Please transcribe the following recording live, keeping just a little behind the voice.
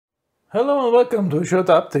Hello and welcome to a short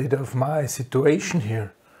update of my situation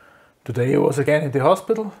here. Today I was again in the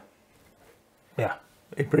hospital. Yeah,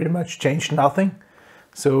 it pretty much changed nothing.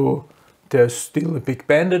 So there's still a big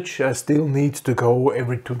bandage. I still need to go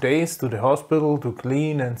every 2 days to the hospital to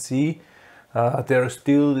clean and see. There's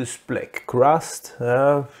still this black crust.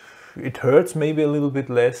 It hurts maybe a little bit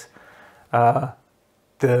less.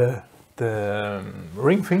 The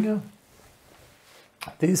ring finger,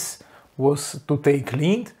 this was today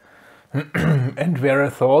cleaned. And where I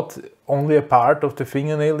thought only a part of the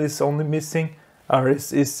fingernail is only missing, or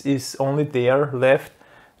is only there left,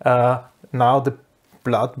 now the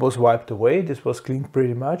blood was wiped away. This was cleaned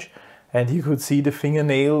pretty much, and you could see the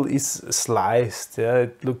fingernail is sliced. Yeah,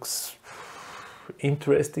 it looks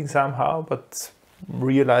interesting somehow, but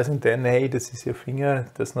realizing then, hey, this is your finger,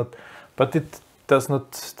 it does not, but it does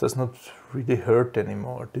not really hurt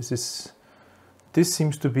anymore. This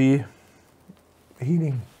seems to be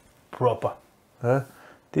healing proper.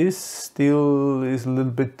 This still is a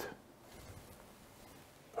little bit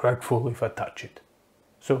hurtful if I touch it,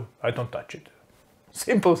 so I don't touch it.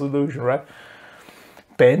 Simple solution, right?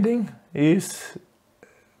 Bending is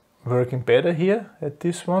working better here at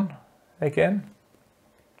this one again.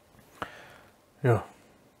 Yeah,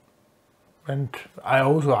 and I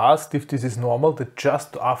also asked if this is normal, that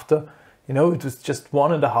just after, it was just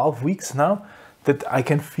 1.5 weeks now, that I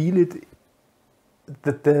can feel it,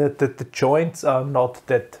 that the joints are not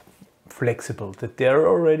that flexible, that they're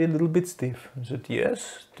already a little bit stiff. I said,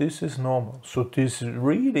 yes, this is normal. So this is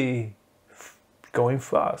really going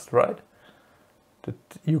fast, right? That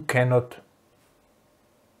you cannot,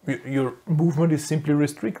 your movement is simply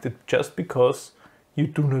restricted just because you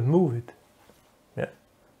do not move it. Yeah.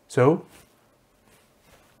 So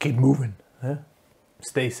keep moving.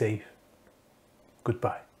 Stay safe.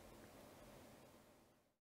 Goodbye.